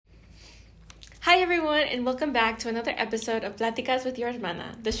Hi everyone, and welcome back to another episode of Pláticas with Your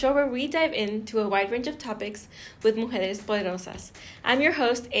Hermana, the show where we dive into a wide range of topics with mujeres poderosas. I'm your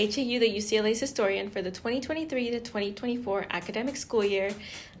host, heyyyy, the UCLA's historian for the 2023 to 2024 academic school year,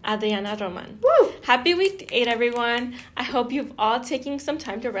 Adriana Roman. Woo! Happy week 8, everyone. I hope you've all taken some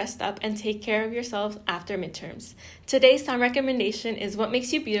time to rest up and take care of yourselves after midterms. Today's song recommendation is What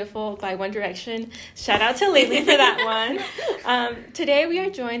Makes You Beautiful by One Direction. Shout out to Lately for that one. Today we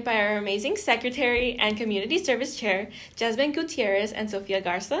are joined by our amazing secretary and community service chair, Jasmin Gutierrez and Sofi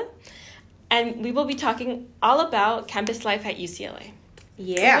Garza. And we will be talking all about campus life at UCLA.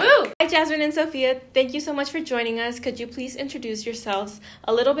 Yeah. Woo! Hi, Jasmin and Sophia. Thank you so much for joining us. Could you please introduce yourselves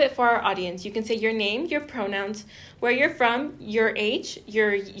a little bit for our audience? You can say your name, your pronouns, where you're from, your age,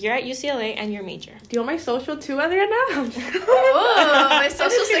 your year at UCLA, and your major. Do you want my social too, Adriana? Oh, my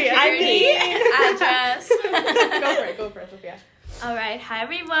social security address. Go for it, Sophia. All right. Hi,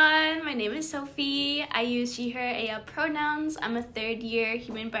 everyone. My name is Sofi. I use she, her, AL pronouns. I'm a third-year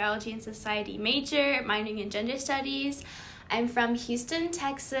human biology and society major, minoring in gender studies. I'm from Houston,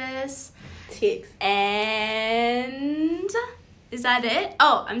 Texas. And is that it?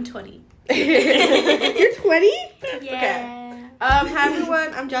 Oh, I'm 20. You're 20? Yeah. Okay. Hi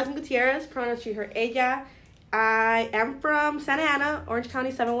everyone. I'm Jasmin Gutierrez. Pronouns she, her, ella. I am from Santa Ana, Orange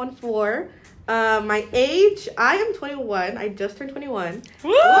County 714. My age, I am 21. I just turned 21.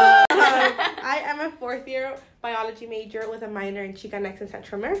 Woo! I am a fourth-year biology major with a minor in Chicanx and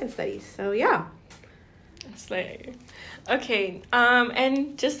Central American Studies. So yeah. Slay. Okay,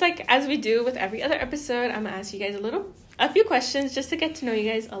 and just like as we do with every other episode, I'm gonna ask you guys a few questions just to get to know you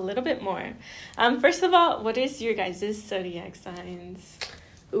guys a little bit more. First of all, what is your guys' zodiac signs?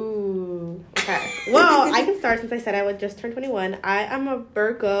 Ooh, okay. Well, I can start since I said I would just turn 21. I am a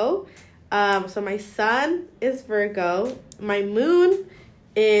Virgo. So my sun is Virgo. My moon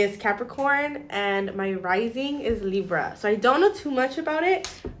is Capricorn, and my rising is Libra. So I don't know too much about it,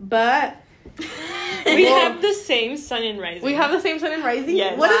 but we have the same sun and rising. We have the same sun and rising?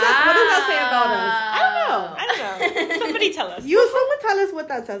 Yes. What does that say about us? I don't know. Somebody tell us. Someone tell us what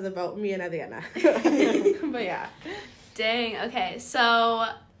that says about me and Adriana. But yeah. Dang. Okay. So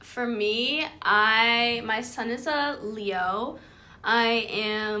for me, my sun is a Leo. I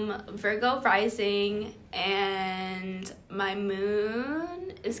am Virgo rising, and my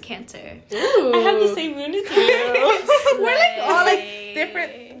moon is Cancer. Ooh. I have the same moon as you. We're like all like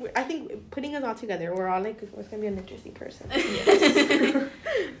different. I think putting us all together, we're all like, it's gonna be an interesting person. Yes.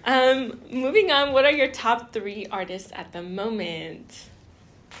 Moving on, what are your top 3 artists at the moment?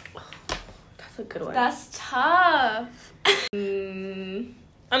 That's a good one. That's tough.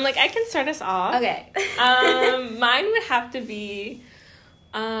 I can start us off. Okay. Mine would have to be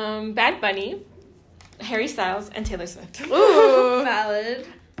Bad Bunny, Harry Styles, and Taylor Swift. Ooh. Valid.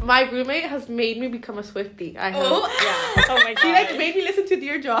 My roommate has made me become a Swiftie. I hope. Oh. Yeah. Oh my god. She made me listen to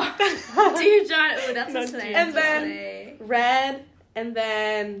Dear John. Dear John. Ooh, that's a slay. And then Red, and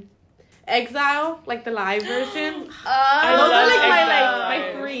then Exile, like the live version. Those are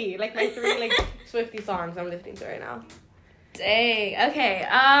like my three Swiftie songs I'm listening to right now. Dang. Okay.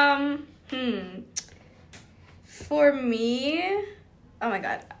 For me, oh my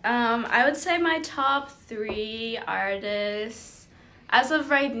god. I would say my top 3 artists as of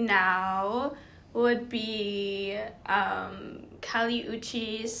right now would be Kali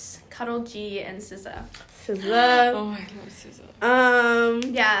Uchis, Karol G, and SZA. SZA. Oh, I love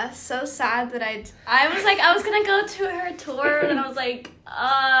SZA. Yeah, so sad that I was like, I was gonna go to her tour, and I was like,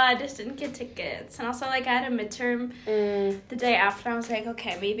 I just didn't get tickets. And also, like, I had a midterm the day after. I was like,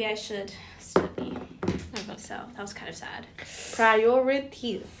 okay, maybe I should study. So that was kind of sad.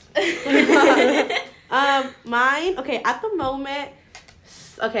 Priorities. Mine, okay, at the moment,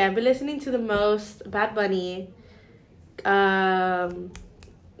 okay, I've been listening to the most Bad Bunny, Karol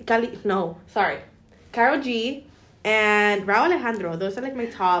G, and Rauw Alejandro. Those are like my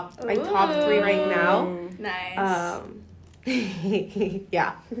top 3 right now. Nice.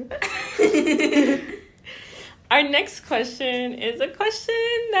 Yeah. Our next question is a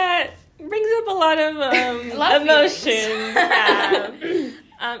question that brings up a lot of emotion. Yeah.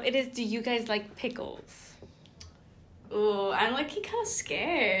 It is, do you guys like pickles? Ooh, I'm like kind of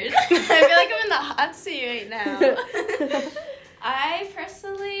scared. I feel like I'm in the hot seat right now. I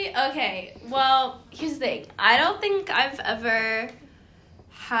personally, okay, well, here's the thing. I don't think I've ever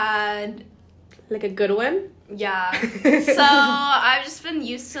had Like a good one? Yeah. So I've just been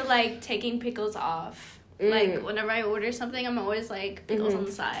used to like taking pickles off. Like whenever I order something, I'm always like pickles on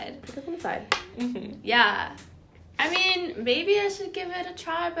the side. Pickles on the side. Yeah. I mean, maybe I should give it a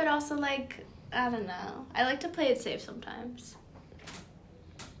try, but also like, I don't know. I like to play it safe sometimes.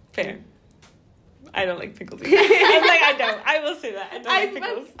 Fair. I don't like pickles either. I'm like, I don't. I will say that. I don't like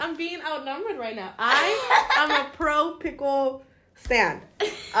pickles. I'm being outnumbered right now. I am a pro pickle stand.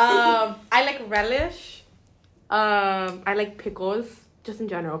 I like relish. I like pickles just in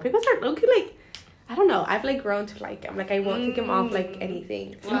general. Pickles are low-key like, I don't know. I've like grown to like them. Like I won't take them off like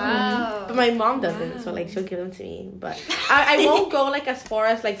anything. Wow. But my mom doesn't, so like she'll give them to me. But I won't go like as far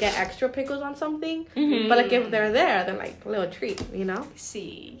as like get extra pickles on something. Mm-hmm. But like if they're there, they're like a little treat, you know.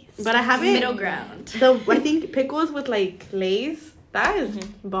 See. But I haven't Middle ground. I think pickles with like Lay's. That is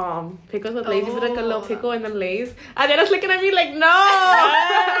bomb. Pickles with Lay's. You put like a little pickle and then Lay's. And they're just looking at me like, no.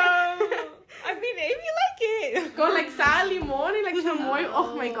 I mean, if you like it. Go like sal limon, like chamoy.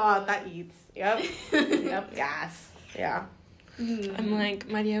 Oh my god, that eats. Yep. Yep. Yes. Yeah. I'm like,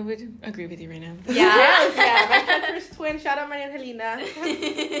 Maria would agree with you right now. Yes, yeah. My sister's twin. Shout out Maria and Helena.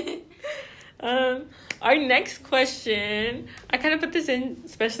 Our next question, I kind of put this in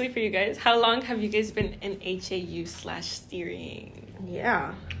especially for you guys. How long have you guys been in HAU/steering?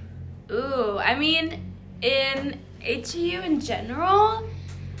 Yeah. Ooh, I mean, in HAU in general,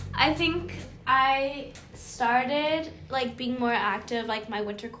 I think I started like being more active like my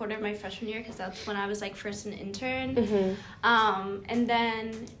winter quarter of my freshman year, because that's when I was like first an intern. And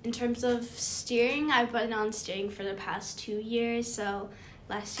then in terms of steering, I've been on steering for the past 2 years. So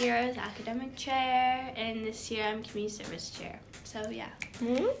last year I was academic chair, and this year I'm community service chair. So yeah,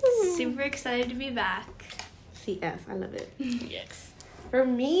 super excited to be back. CS, I love it. Yes. For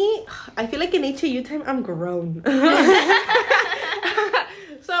me, I feel like in HAU time, I'm grown.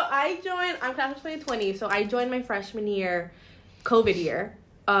 So I'm class of 2020, so I joined my freshman year, COVID year.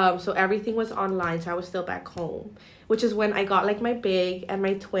 So everything was online, so I was still back home, which is when I got like my big and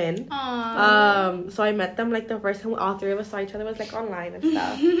my twin. Aww. So I met them like the first time all three of us saw each other was like online and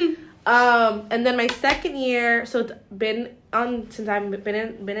stuff. And then my second year, so since I've been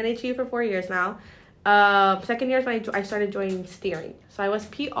in HU for 4 years now. Second year is when I started joining steering. So I was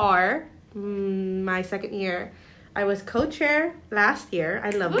PR my second year. I was co-chair last year. I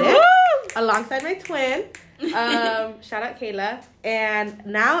loved it. Alongside my twin. Shout out Kayla. And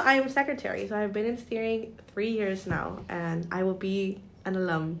now I am secretary. So I've been in steering 3 years now. And I will be an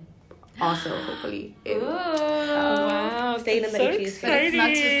alum also, hopefully. Wow. Staying in the so HU But space. it's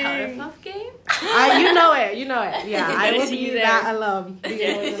not to Powerpuff game. You know it. Yeah, I will See be you there. that alum.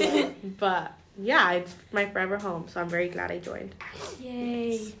 But yeah, it's my forever home. So I'm very glad I joined.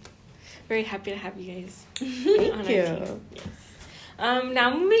 Yay. Very happy to have you guys. Thank on our you. team. Yes. Now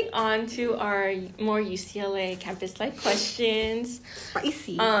moving on to our more UCLA campus-like questions.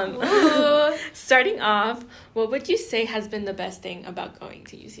 Spicy. Starting off, what would you say has been the best thing about going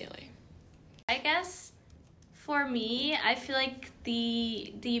to UCLA? I guess for me, I feel like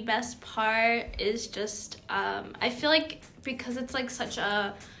the best part is just I feel like because it's like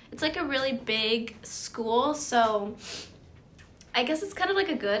it's like a really big school, so I guess it's kind of like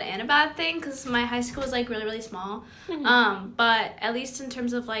a good and a bad thing, because my high school was like really, really small. But at least in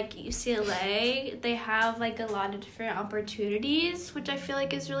terms of like UCLA, they have like a lot of different opportunities, which I feel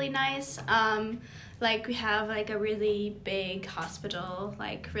like is really nice. Like we have like a really big hospital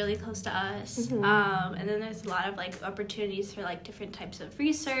like really close to us. And then there's a lot of like opportunities for like different types of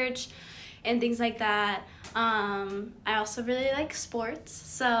research and things like that. I also really like sports,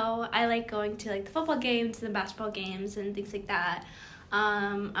 so I like going to like the football games and the basketball games and things like that.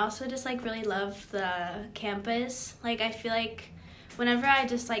 I also just like really love the campus. Like I feel like whenever I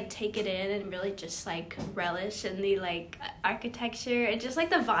just like take it in and really just like relish in the like architecture and just like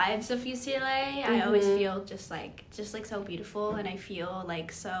the vibes of UCLA, I always feel just like so beautiful, and I feel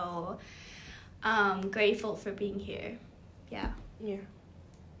like so grateful for being here. Yeah.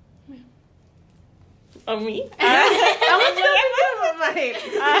 Oh, me?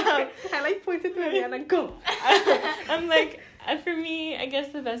 I like pointed to Mariana. Go. I'm like, for me, I guess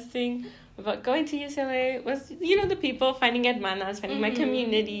the best thing about going to UCLA was, the people, finding hermanas, finding my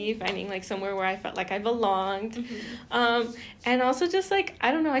community, finding like somewhere where I felt like I belonged. And also just like,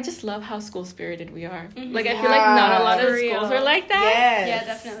 I don't know, I just love how school spirited we are. Like I feel like not a lot of schools are like that. Yes. Yeah,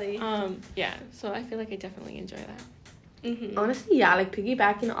 definitely. Yeah, so I feel like I definitely enjoy that. Honestly, yeah, like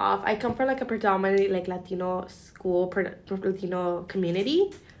piggybacking off, I come from like a predominantly like Latino school, Latino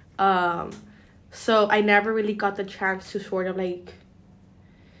community. So I never really got the chance to sort of like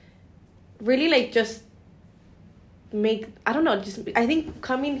really like just make, I don't know, just I think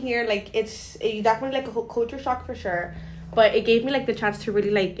coming here, like it's definitely like a whole culture shock for sure, but it gave me like the chance to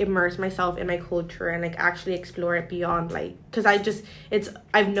really like immerse myself in my culture and like actually explore it beyond, like, because I've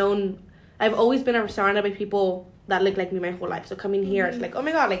always been surrounded by people that look like me my whole life. So coming here, it's like, oh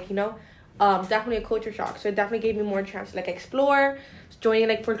my god, like, definitely a culture shock. So it definitely gave me more chance to like explore, joining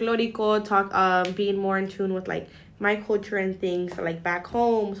like folklorico, being more in tune with like my culture and things like back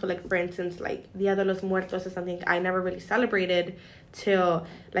home. So like for instance, like Dia de los Muertos is something I never really celebrated till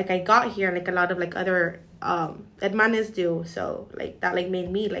like I got here, and like a lot of like other hermanes do. So like that like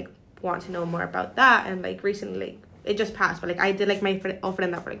made me like want to know more about that. And like recently, like it just passed, but like I did like my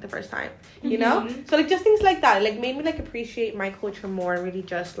ofrenda for like the first time, you know. So like just things like that like made me like appreciate my culture more and really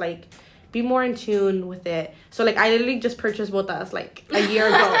just like be more in tune with it. So like I literally just purchased botas like a year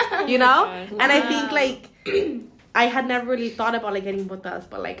ago, you know. And I think like I had never really thought about like getting botas,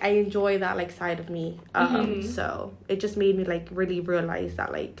 but like I enjoy that like side of me. So it just made me like really realize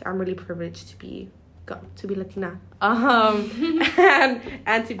that like I'm really privileged to be Latina, and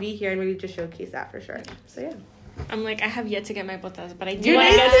to be here and really just showcase that for sure. So yeah, I'm like, I have yet to get my botas, but I do want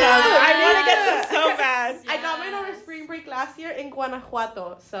to get some. I want to get some so bad. Yes. I got mine over spring break last year in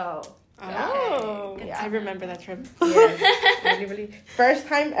Guanajuato, so. Oh, yeah. I remember that trip. Yes, really. First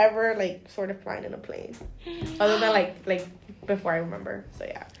time ever, like, sort of flying in a plane. Other than, like before I remember. So,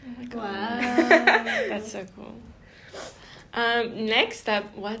 yeah. Oh my God. Wow. That's so cool. Next up,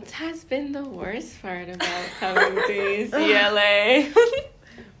 what has been the worst part about coming to CLA?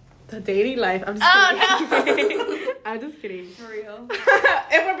 The dating life. I'm just kidding. No. I'm just kidding. For real.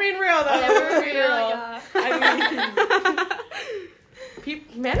 If we're being real, though. If we're real, yeah. I mean...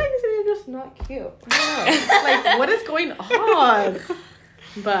 men are just not cute. I don't know. Like, what is going on?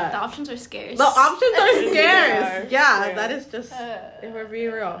 But the options are scarce. The options are scarce. Yeah, yeah, that is just if we're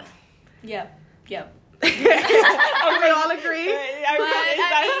being real. Yep. We all agree.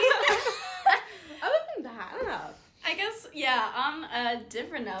 Other than that, I don't know. I guess, yeah, on a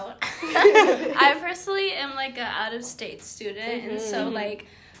different note, I personally am like an out-of-state student, and so like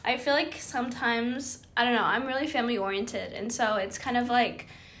I feel like sometimes, I don't know, I'm really family oriented, and so it's kind of like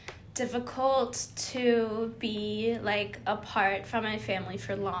difficult to be like apart from my family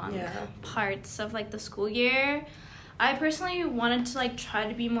for long parts of like the school year. I personally wanted to like try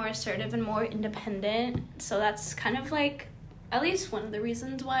to be more assertive and more independent, so that's kind of like at least one of the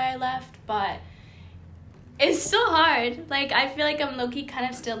reasons why I left, but it's still hard. Like, I feel like I'm low-key kind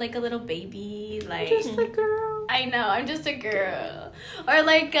of still like a little baby, like just a girl. I know, I'm just a girl. Or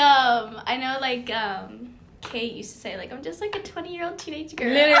like I know like Kate used to say like I'm just like a 20-year-old teenage girl.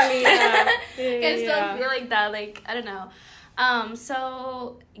 Literally, I still feel like that, like I don't know.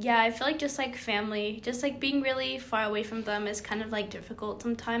 So yeah, I feel like just like family, just like being really far away from them is kind of like difficult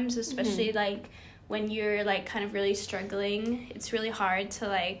sometimes, especially like when you're like kind of really struggling. It's really hard to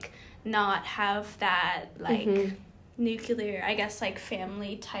like not have that like nuclear, I guess, like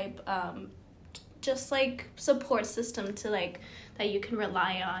family type just like support system to like that you can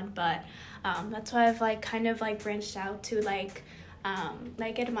rely on. But that's why I've like kind of like branched out to like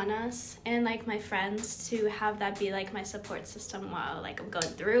hermanas and like my friends to have that be like my support system while like I'm going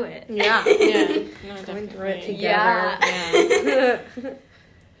through it. Yeah. No, going through it together. Yeah.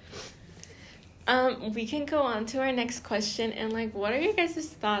 We can go on to our next question, and like, what are your guys'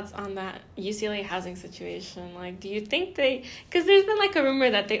 thoughts on that UCLA housing situation? Like, do you think because there's been like a rumor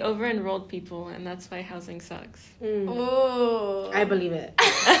that they over-enrolled people, and that's why housing sucks. Ooh. I believe it.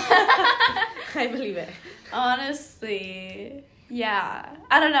 I believe it. Honestly, yeah.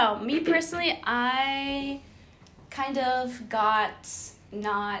 I don't know. Me personally, I kind of got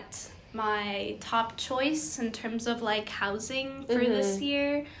not my top choice in terms of like housing for this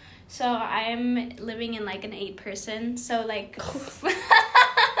year. So I'm living in like an 8-person, so like 4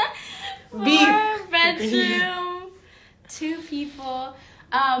 bedroom, 2 people.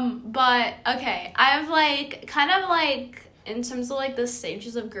 But okay, I've like kind of like in terms of like the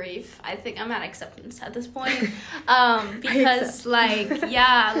stages of grief, I think I'm at acceptance at this point. Because like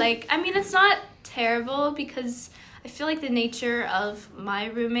yeah, like I mean it's not terrible because I feel like the nature of my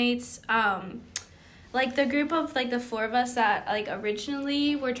roommates, like the group of like the 4 of us that like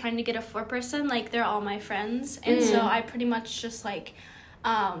originally were trying to get a 4-person, like they're all my friends, and so I pretty much just like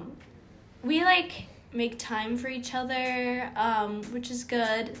we like make time for each other, which is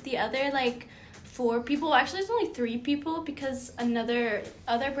good. The other like 4 people, actually there's only 3 people because other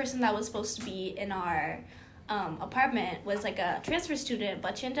person that was supposed to be in our apartment was like a transfer student,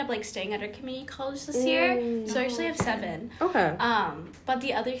 but she ended up like staying at her community college this year, so I actually have 7. Okay. But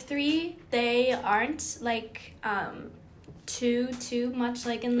the other 3, they aren't like too much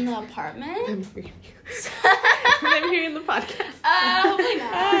like in the apartment. I'm hearing the podcast. Hopefully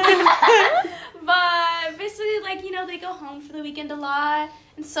not. But basically, like, you know, they go home for the weekend a lot,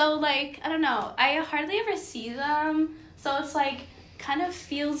 and so like I don't know, I hardly ever see them, so it's like kind of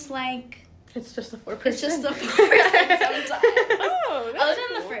feels like It's just the 4%. It's just the 4% sometimes. Oh, that's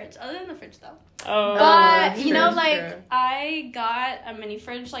Other than the fridge though. Oh, But, true, you know, that's like, true. I got a mini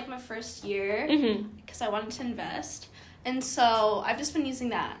fridge, like, my first year. Because I wanted to invest. And so, I've just been using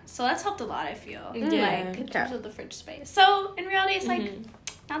that. So, that's helped a lot, I feel. Yeah. Like, in terms of the fridge space. So, in reality, it's, like,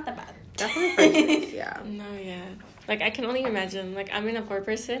 not that bad. Definitely fridge space, yeah. No, yeah. Like, I can only imagine. Like, I'm in a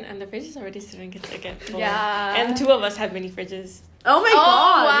 4%, and the fridge is already starting to get full. Yeah. And 2 of us have mini fridges. Oh my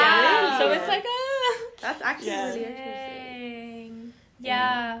god! wow. Really? So it's like, That's actually Yeah. really interesting. Dang.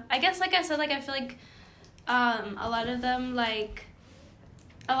 Yeah. I guess, like I said, like, I feel like a lot of them are, like,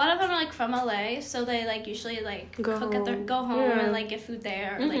 from LA, so they, like, usually, like, go home Yeah. and, like, get food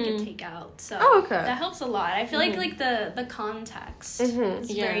there or, like, get takeout. So Oh, okay. that helps a lot. I feel like the context is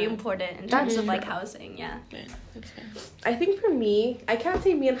Yeah. very important in That's terms of, like, true. housing, yeah. yeah, that's fair. I think for me, I can't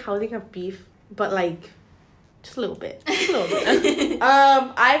say me and housing have beef, but like, just a little bit. Just a little bit.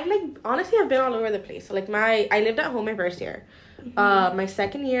 I've like, honestly, I've been all over the place. So like I lived at home my first year. My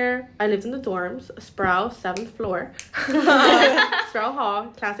second year, I lived in the dorms, Sproul, 7th floor. Sproul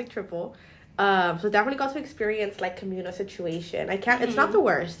Hall, classic triple. So definitely got to experience like communal situation. I can't, it's not the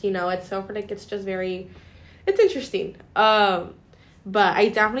worst, you know, it's so like, it's just very, it's interesting. But I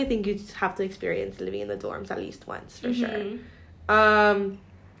definitely think you just have to experience living in the dorms at least once, for sure.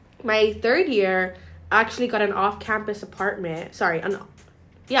 My third year, I actually got an off-campus apartment.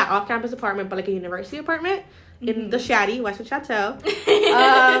 Off-campus apartment, but like a university apartment in the Shaddy, Western Chateau.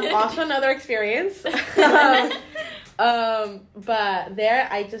 Also another experience. But there,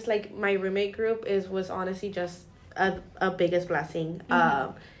 I just like my roommate group was honestly just a biggest blessing.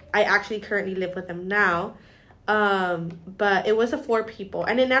 I actually currently live with them now. But it was a 4 people,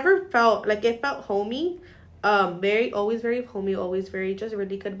 and it never felt like it felt homey. Always very homey, always very just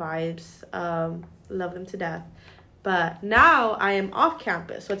really good vibes. Love them to death. But now I am off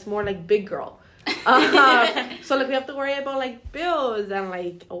campus, so it's more like big girl. So like we have to worry about like bills and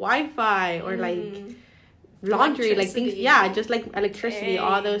like Wi-Fi or like laundry, like things, just like electricity,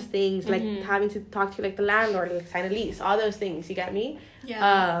 all those things, like having to talk to like the landlord, like sign a lease, all those things, you get me?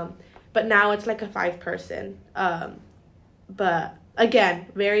 But now it's like a 5-person, but again,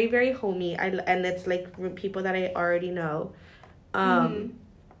 very very homey. And it's like people that I already know,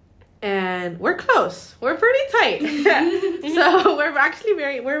 and we're close, we're pretty tight. So we're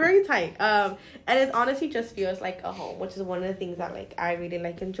very tight, and it honestly just feels like a home, which is one of the things that like I really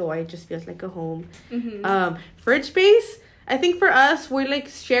like enjoy. It just feels like a home. Fridge space, I think for us, we like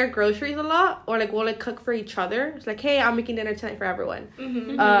share groceries a lot, or like we'll like cook for each other. It's like, hey, I'm making dinner tonight for everyone.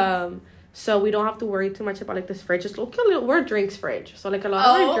 So we don't have to worry too much about like this fridge. Just we're drinks fridge, so like a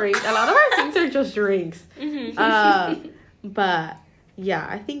lot of our things are just drinks. But yeah,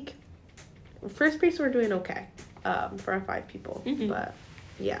 I think first space we're doing okay for our 5 people. But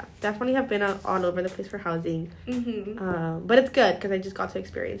yeah, definitely have been all over the place for housing. But it's good because I just got to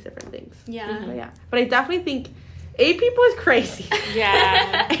experience different things. But I definitely think 8 people is crazy.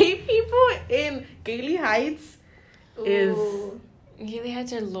 8 people in Gailey Heights is Gailey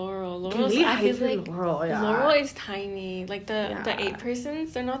Heights are Laurel. Gailey I feel Heights like Laurel is tiny. Like the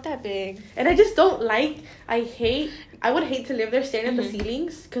 8-persons, they're not that big. And I just don't like. I would hate to live there staring at the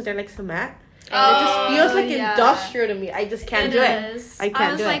ceilings because they're like cement. It just feels like industrial to me. I just can't do it.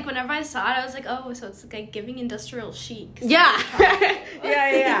 I was like, whenever I saw it, I was like, oh, so it's like giving industrial chic. Yeah.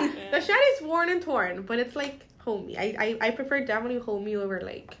 The shed is worn and torn, but it's like homey. I prefer definitely homey over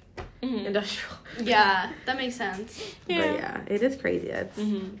like industrial. Yeah, that makes sense. But yeah, it is crazy. It's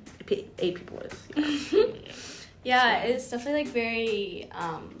 8 people is. It's definitely like very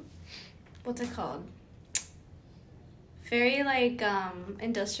what's it called? Very like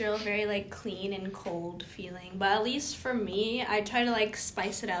industrial, very like clean and cold feeling. But at least for me, I try to like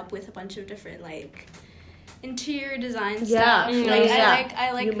spice it up with a bunch of different like interior design stuff.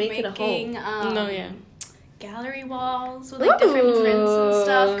 I like making gallery walls with like different prints and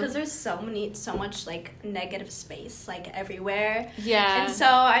stuff, because there's so much like negative space like everywhere. And so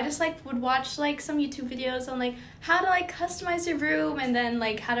I just like would watch like some YouTube videos on like how to like customize your room, and then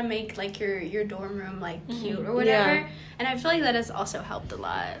like how to make like your dorm room like cute or whatever. And I feel like that has also helped a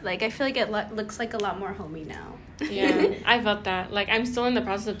lot. Like I feel like it looks like a lot more homey now. I felt that. Like I'm still in the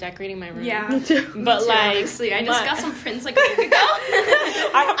process of decorating my room. Me too. But like honestly, I just got some prints like a week ago.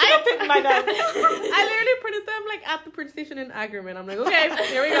 I have to go pick mine up. I literally printed them like at the print station in Aggerman. I'm like, okay,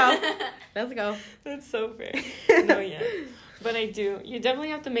 here we go. Let's go. That's so fair. But I do. You definitely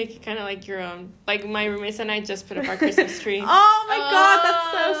have to make it kind of like your own. Like my roommates and I just put up our Christmas tree. Oh my god,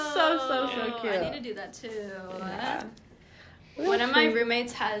 that's so cute. I need to do that too. One of my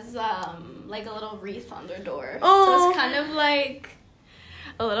roommates has like a little wreath on their door. So it's kind of like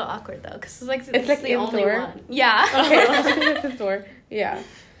a little awkward though, because it's It's like the only indoor? one. Yeah. Okay, let's the door. Yeah.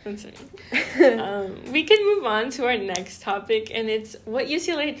 That's right. We can move on to our next topic, and it's what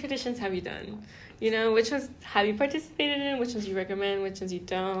UCLA traditions have you done? You know, which ones have you participated in? Which ones you recommend? Which ones you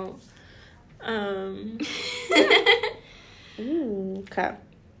don't? Okay.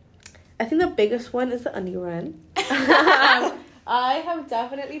 I think the biggest one is the onion run. I have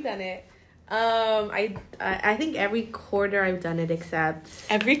definitely done it. I think every quarter I've done it except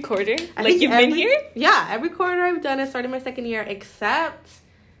Every quarter? I Like think you've been here? Yeah, every quarter I've done it. Started my second year, except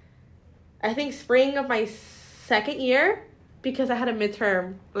I think spring of my second year, because I had a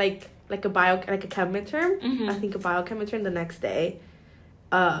midterm, like a chem midterm. Mm-hmm. I think a biochem midterm the next day,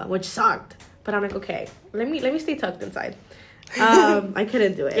 which sucked. But I'm like, okay, let me stay tucked inside. I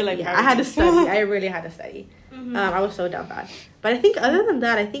couldn't do it. You're like, yeah, I had to study. I really had to study. Mm-hmm. I was so dumb bad. But I think other than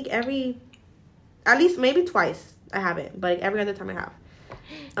that, I think at least maybe twice I haven't, but every other time I have.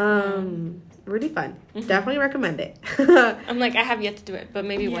 Really fun. Mm-hmm. Definitely recommend it. I'm like, I have yet to do it, but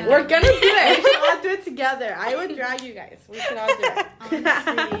maybe one day. We're gonna do it. We should all do it together. I would drag you guys. We should all do it.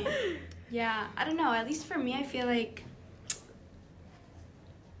 Honestly. Yeah, I don't know. At least for me, I feel like,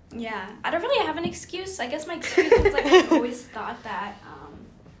 yeah, I don't really have an excuse. I guess my excuse was like I always thought that,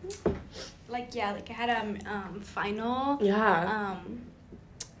 like I had a final, Yeah.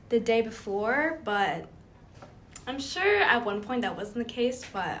 the day before, but I'm sure at one point that wasn't the case.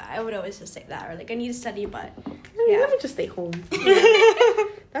 But I would always just say that, or like I need to study, but yeah. Let me just stay home.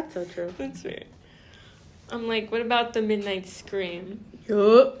 That's so true. That's weird. I'm like, what about the midnight scream?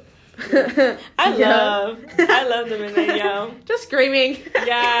 Yup. I love the midnight yell. Just screaming.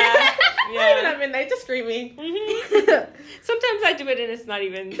 Yeah. Not even at midnight, just screaming. Mm-hmm. Sometimes I do it and it's not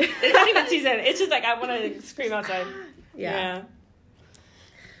even season. It's just like I want to scream outside. Yeah.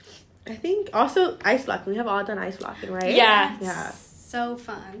 I think also ice blocking. We have all done ice blocking, right? Yeah. Yeah. So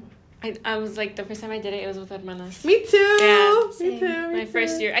fun. I was like, the first time I did it was with hermanas. Me too. Yeah. Me too. My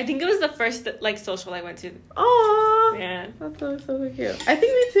first year. I think it was the first like social I went to. Aww. Yeah. That's so cute. I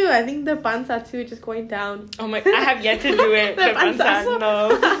think me too. I think the panza too, just going down. Oh my! I have yet to do it. The panza.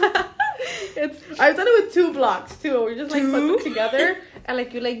 No. I've done it with 2 blocks too. We just like put them together and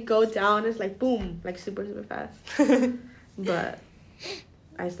like you like go down. It's like boom, like super fast. But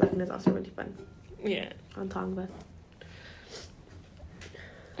ice blocking is also really fun. Yeah. On Tongva.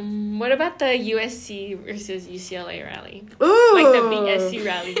 What about the USC versus UCLA rally? Ooh. Like the BSC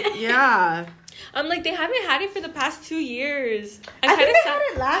rally. Yeah. I'm like, they haven't had it for the past 2 years. I think they had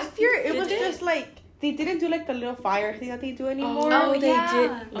it last year. It Did was they? just like they didn't do like the little fire thing that they do anymore. Oh, they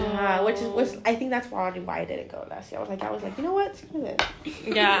yeah. did. Yeah, which was I think that's probably why I didn't go last year. I was like, you know what? Screw it.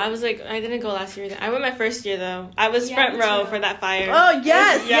 Yeah, I was like, I didn't go last year. I went my first year though. I was front me row too. for that fire. Oh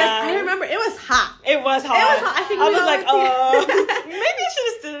yes, Yeah. yes. I remember it was hot. It was hot. I think I we was all like, went oh, together. maybe I should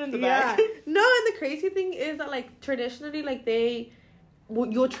have stood in the back. No, and the crazy thing is that like traditionally like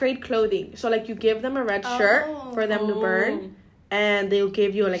you'll trade clothing. So like you give them a red shirt for them to burn. And they'll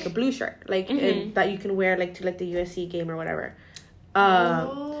give you like a blue shirt, like that you can wear like to like the USC game or whatever.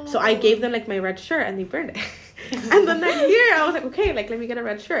 So I gave them like my red shirt and they burned it. And the next year I was like, okay, like let me get a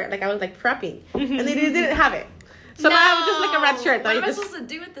red shirt. Like I was like prepping, and they didn't have it. So now I have just like a red shirt. What am I supposed to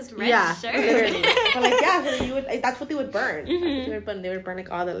do with this red shirt? Literally. But like so you would that's what they would burn. That's what they would burn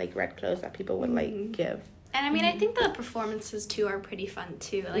like all the like red clothes that people would like give. And I mean, I think the performances too are pretty fun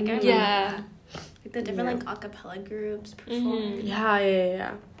too. Like I remember like the different like acapella groups performing.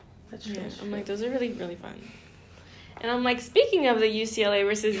 Yeah. That's true. Yeah, I'm like, those are really, really fun. And I'm like, speaking of the UCLA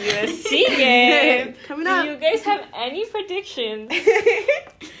versus USC game, Coming up. do you guys have any predictions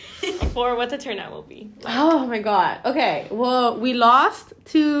for what the turnout will be? Oh my god. Okay. Well, we lost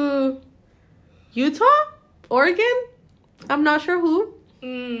to Utah, Oregon. I'm not sure who.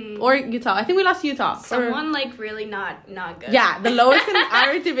 Or Utah. I think we lost to Utah. Someone like really not good. Yeah, the lowest in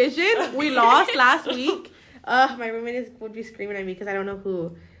our division. We lost last week. My roommate would be screaming at me because I don't know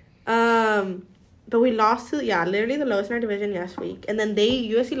who. But we lost to literally the lowest in our division last week, and then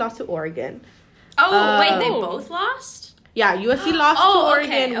USC lost to Oregon. Oh wait, they both lost? Yeah, USC lost to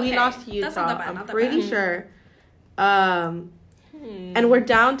Oregon. Okay. We lost to Utah. That's not that bad, I'm not that pretty bad. sure. And we're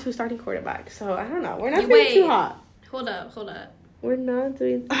down to starting quarterback, so I don't know. We're not doing Wait. too hot. Hold up. We're not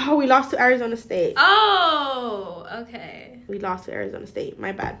doing. Oh, we lost to Arizona State. Oh, okay. We lost to Arizona State.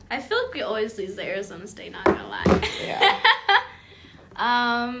 My bad. I feel like we always lose to Arizona State, not gonna lie. Yeah.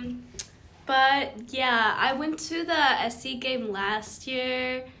 But yeah, I went to the SC game last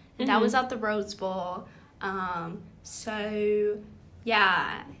year, and that was at the Rose Bowl. So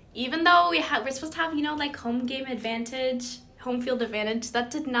yeah, even though we're supposed to have like home field advantage, that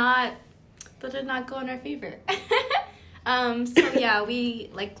did not go in our favor. So yeah, we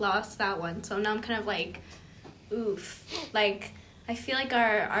like lost that one. So now I'm kind of like, oof. Like I feel like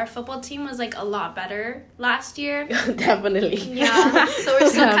our football team was like a lot better last year. Definitely. Yeah. So we're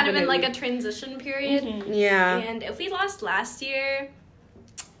still kind of in like a transition period. Mm-hmm. Yeah. And if we lost last year,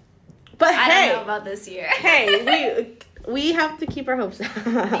 but I hey, don't know about this year. Hey, we have to keep our hopes up.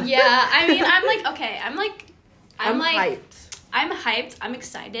 Yeah, I mean, I'm hyped. I'm hyped. I'm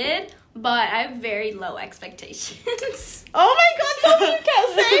excited, but I have very low expectations. Oh my God, Sofi, you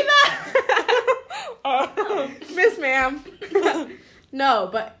can't say that. Miss ma'am. No,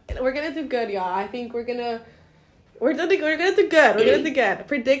 but we're gonna do good, y'all. I think we're gonna do good. We're gonna do good.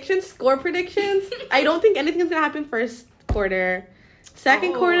 Predictions, score predictions. I don't think anything's gonna happen first quarter.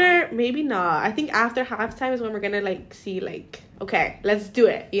 Second quarter, maybe not. I think after halftime is when we're gonna like see like, okay, let's do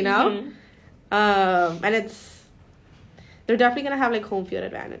it, you know? Mm-hmm. And they're definitely gonna have like home field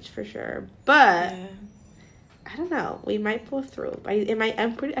advantage for sure. But I don't know. We might pull through. I feel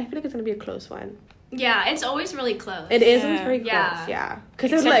like it's gonna be a close one. Yeah, it's always really close. It is always very close. Yeah.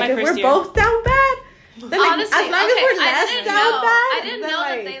 Because it's Except like if we're both down bad, then like, honestly, as long as we're less down bad, I didn't know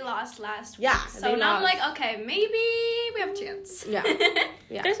like, that they lost last week. Yeah. So now I'm like, okay, maybe we have a chance. Yeah.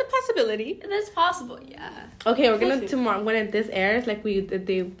 Yeah. There's a possibility. That's possible. Yeah. Okay, we're gonna tomorrow when this airs, like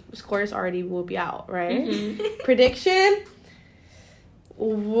the scores already will be out, right? Mm-hmm. Prediction.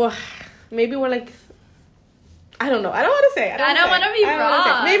 Maybe we're like, I don't know. I don't want to say. I don't want to be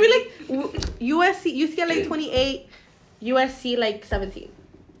wrong. Maybe like UCLA 28, USC like 17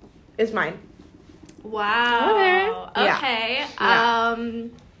 is mine. Wow. Okay. Yeah.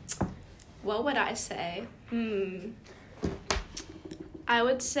 What would I say? I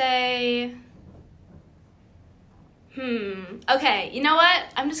would say. Okay. You know what?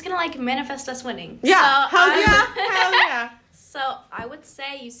 I'm just gonna like manifest us winning. Yeah. So Hell yeah. So I would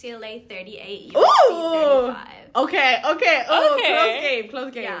say UCLA 38, USC Ooh. 35. Okay. Oh, Okay.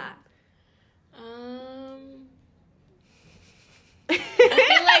 Close game. Yeah.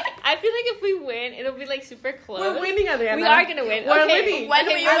 I feel like if we win, it'll be like super close. We're winning, Adriana. We are gonna win. We're okay. winning. When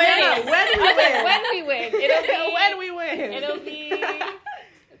we win. When we win. When we win. It'll be when we win. It'll be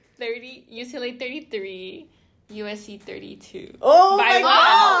 30 UCLA 33, USC 32. Oh by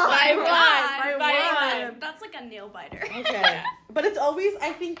my one. God. By one. That's like a nail biter. Okay. But it's always,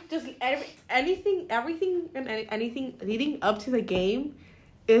 I think, just everything leading up to the game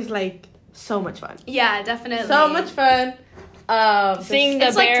is like so much fun. Yeah, definitely. So much fun. Seeing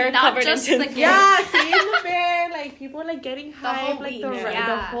the bear like not covered just in the tinfoil. game. Yeah, seeing the bear, like people like getting hyped, like week,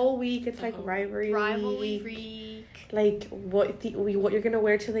 the whole week. It's like rivalry week. Like what you're gonna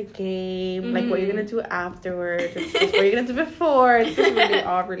wear to the game, like what you're gonna do afterwards, it's just what you're gonna do before. It's just really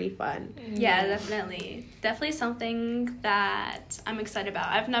all really fun. Yeah, definitely something that I'm excited about.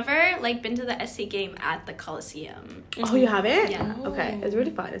 I've never like been to the SC game at the Coliseum. Oh, you haven't? Yeah. Okay, it's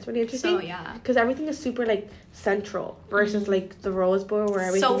really fun. It's really interesting. So yeah, because everything is super like central versus like the Rose Bowl where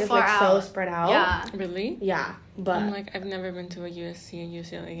everything is like so spread out. Yeah, Really? Yeah, but I'm like, I've never been to a USC and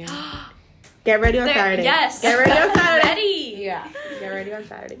UCLA game. get ready on Saturday. Yes, get ready on Saturday. Ready. Yeah, get ready on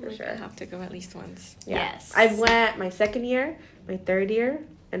Saturday for sure. I have to go at least once. Yeah. Yes. I went my second year, my third year,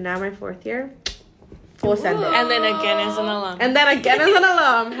 and now my fourth year. Full send it. And then again as an alum.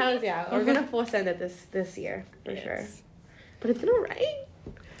 Hell yeah. We're gonna full send it this year for sure. But it's gonna rain.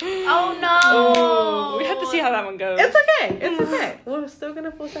 Oh no. Oh, we have to see how that one goes. It's okay. We're still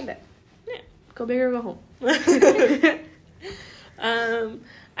gonna full send it. Yeah. Go big or go home.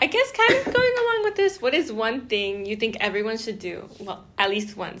 I guess kind of going along with this, what is one thing you think everyone should do? Well, at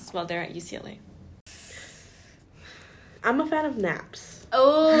least once while they're at UCLA. I'm a fan of naps.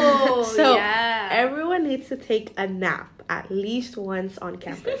 Oh, so yeah. everyone needs to take a nap at least once on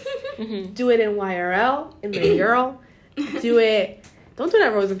campus. Do it in YRL, in the Ural. Do it. Don't do it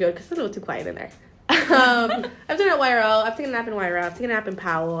at Rosenfield because it's a little too quiet in there. I've done it at YRL. I've taken a nap in YRL. I've taken a nap in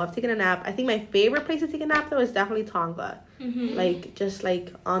Powell. I've taken a nap. I think my favorite place to take a nap though is definitely Tonga. Like just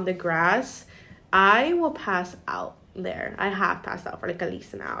like on the grass. I will pass out there. I have passed out for like at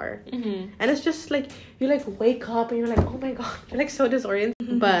least an hour. And it's just like you like wake up and you're like, oh my god, you're like so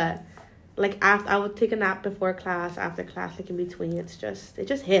disoriented. But like after, I would take a nap before class, after class, like in between. It just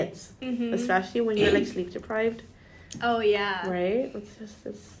hits, especially when you're like sleep deprived. Oh yeah. Right.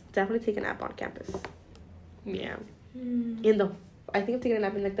 It's definitely take a nap on campus. Yeah. I think I'm taking a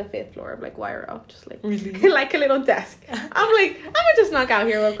nap in like the 5th floor of like YRO, just like Really? like a little desk. I'm like, I'm gonna just knock out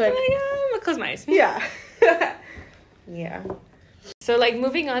here real quick. I'm gonna close my eyes. Yeah. Yeah. So, like,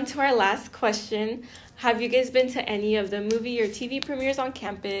 moving on to our last question. Have you guys been to any of the movie or TV premieres on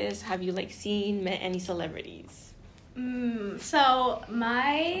campus? Have you, like, met any celebrities? So,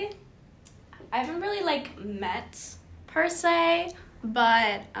 I haven't really, like, met per se,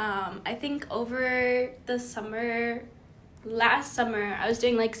 but I think over the last summer, I was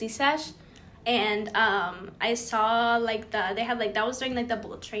doing like Z-Sesh, and I saw like they had like, that was during like the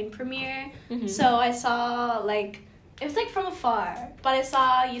Bullet Train premiere, so I saw like, it was like from afar, but I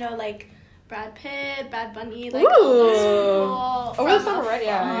saw, you know, like Brad Pitt, Bad Bunny, like all those people from afar.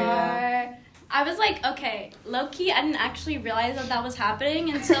 Yeah. I was like, okay, low-key, I didn't actually realize that was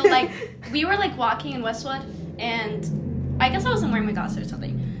happening until, like, we were, like, walking in Westwood, and I guess I wasn't wearing my glasses or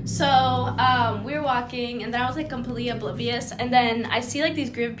something. So, we were walking, and then I was, like, completely oblivious, and then I see, like, these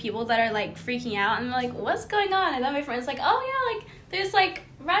group of people that are, like, freaking out, and I'm like, what's going on? And then my friend's like, oh, yeah, like, there's, like,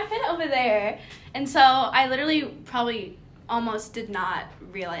 Brad Pitt over there. And so I literally probably almost did not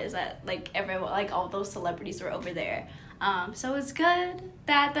realize that, like, everyone, like, all those celebrities were over there. So it was good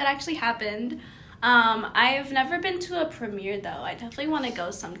that actually happened. I've never been to a premiere, though. I definitely want to go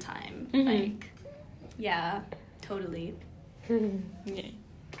sometime. Like, yeah, totally. Yeah.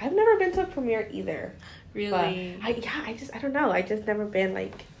 I've never been to a premiere either. Really? I don't know. I just never been,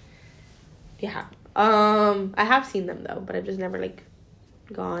 like, yeah. I have seen them, though, but I've just never, like,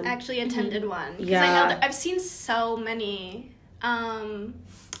 gone. Actually attended one. Because Yeah. I know that I've seen so many.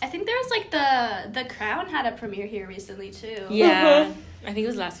 I think there was, like, the Crown had a premiere here recently, too. Yeah. I think it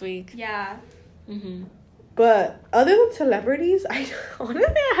was last week. Yeah. But other than celebrities, honestly,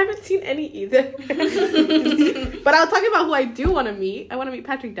 I haven't seen any either. But I'll talk about who I do want to meet. I want to meet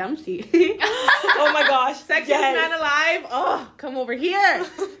Patrick Dempsey. Oh my gosh. Sexiest man alive. Oh, come over here.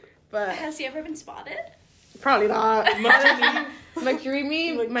 But Has he ever been spotted? probably not.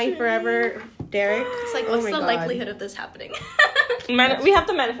 McDreamy, my forever Derek. It's like, Oh what's my the God. likelihood of this happening? We have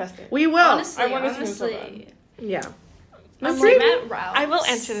to manifest it. We will. Honestly, I wanna see him so honestly. Yeah. I'm McDreamy. like, Matt Rouse. I will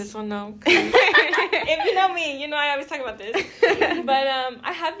answer this one though. If you know me, you know I always talk about this. But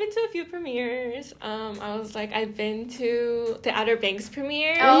I have been to a few premieres. I've been to the Outer Banks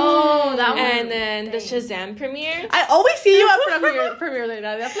premiere. Oh, that one. And then the Shazam premiere. I always see you at premiere like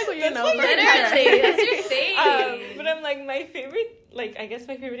that. That's like what you know. Literally, that's your thing. But I'm like, my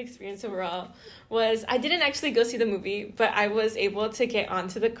favorite experience overall was, I didn't actually go see the movie, but I was able to get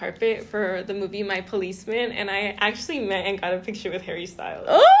onto the carpet for the movie My Policeman, and I actually met and got a picture with Harry Styles.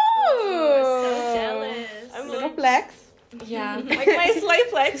 Oh, so jealous. I'm little like, flex. yeah, like my slight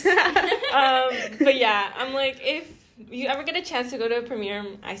flex. But yeah, I'm like, if you ever get a chance to go to a premiere,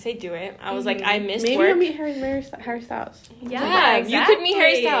 I say do it. I was like, I missed Maybe work. you'll meet Harry Styles. Yeah, exactly. You could meet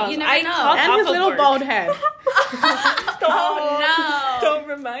Harry Styles. You never know. And his little bald head. Oh, no. Don't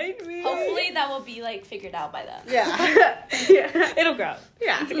remind me. Hopefully that will be, like, figured out by then. Yeah. It'll grow.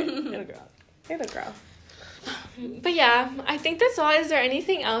 Yeah. It'll grow. It'll grow. But yeah, I think that's all. Is there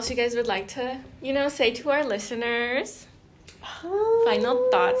anything else you guys would like to, say to our listeners?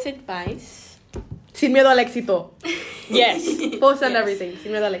 Final thoughts, advice? Sin miedo al éxito. Yes. Post and everything.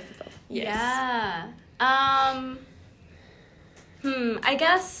 Sin miedo al éxito. Yes. Yeah. I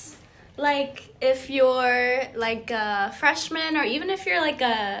guess, like, if you're, like, a freshman, or even if you're, like,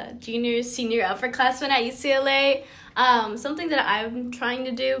 a junior, senior, upperclassman at UCLA, something that I'm trying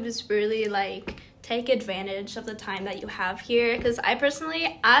to do is really, like, take advantage of the time that you have here, because I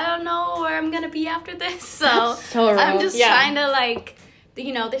don't know where I'm gonna be after this, so I'm just trying to, like,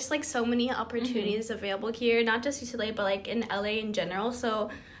 there's, like, so many opportunities available here, not just UCLA, but, like, in LA in general, so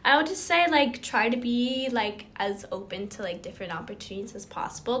I would just say, like, try to be, like, as open to, like, different opportunities as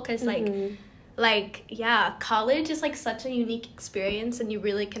possible, because, like, yeah, college is, like, such a unique experience, and you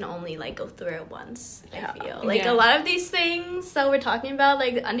really can only, like, go through it once, I feel. Like, a lot of these things that we're talking about,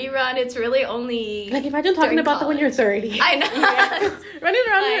 like, the undie run, it's really only... Like, imagine talking about that when you're 30. I know. Running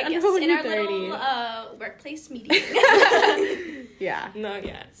around like, when in you're our 30. little workplace meeting. Yeah. No,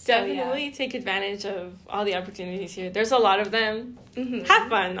 yeah. So, definitely take advantage of all the opportunities here. There's a lot of them. Have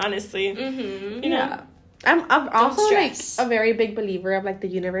fun, honestly. You know? Yeah. I'm also, like, stress. a very big believer of, like, the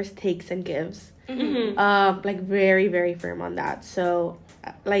universe takes and gives. Like, very, very firm on that. So,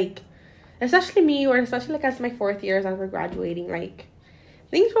 like, especially me, or especially, like, as my 4th year, as we're graduating, like,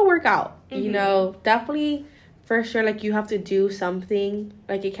 things will work out. You know, definitely, for sure, like, you have to do something.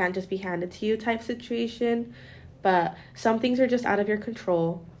 Like, it can't just be handed to you type situation. But some things are just out of your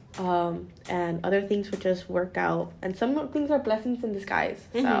control. And other things will just work out. And some things are blessings in disguise.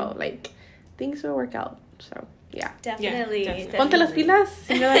 So, like, things will work out. So, yeah. Definitely. Ponte las pilas.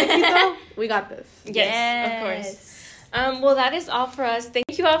 Sin miedo al éxito. We got this. Yes, of course. Well, that is all for us.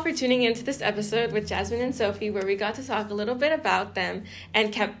 Thank you all for tuning into this episode with Jasmin and Sofi, where we got to talk a little bit about them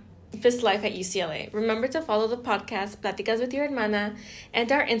and campus life at UCLA. Remember to follow the podcast, Platicas with Your Hermana,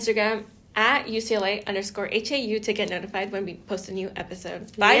 and our Instagram at UCLA_HAU to get notified when we post a new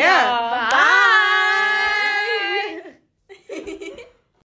episode. Bye, y'all. Bye.